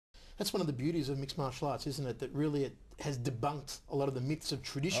That's one of the beauties of mixed martial arts, isn't it? That really it has debunked a lot of the myths of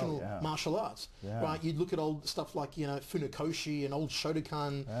traditional martial arts, right? You'd look at old stuff like, you know, Funakoshi and old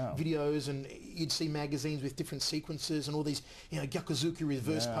Shotokan videos, and you'd see magazines with different sequences and all these, you know, Gyakuzuki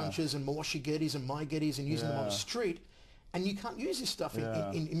reverse punches and Mawashi Getis and Mai Getis and using them on the street. And you can't use this stuff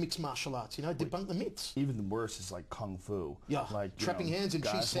in mixed martial arts, you know, debunk the myths. Even the worst is like Kung Fu. Yeah, like trapping hands and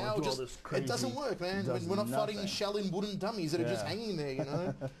Chi Sao, it doesn't work, man. We're not fighting Shaolin wooden dummies that are just hanging there, you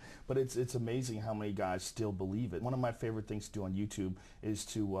know. But it's amazing how many guys still believe it. One of my favorite things to do on YouTube is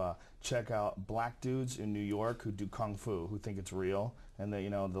to check out black dudes in New York who do Kung Fu, who think it's real. And they,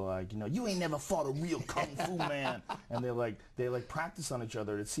 they're like, you ain't never fought a real Kung Fu man. And they practice on each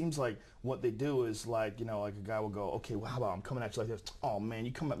other. It seems like what they do is like, like a guy will go, okay, well, how about I'm coming at you like this. Oh, man,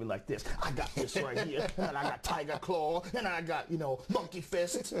 you come at me like this. I got this right here. And I got Tiger Claw. And I got, Monkey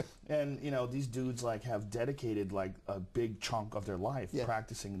Fist. And, these dudes like have dedicated like a big chunk of their life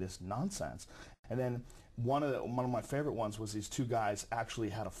practicing this nonsense. And then one of my favorite ones was these two guys actually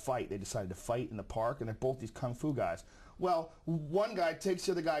had a fight. They decided to fight in the park, and they're both these Kung Fu guys. Well, one guy takes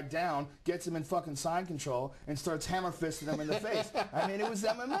the other guy down, gets him in fucking side control, and starts hammer fisting him in the face. I mean, it was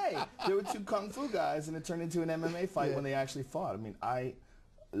MMA. There were two Kung Fu guys, and it turned into an MMA fight when they actually fought. I mean, I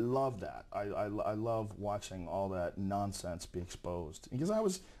love that. I love watching all that nonsense be exposed, because I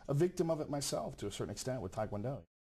was a victim of it myself to a certain extent with Taekwondo.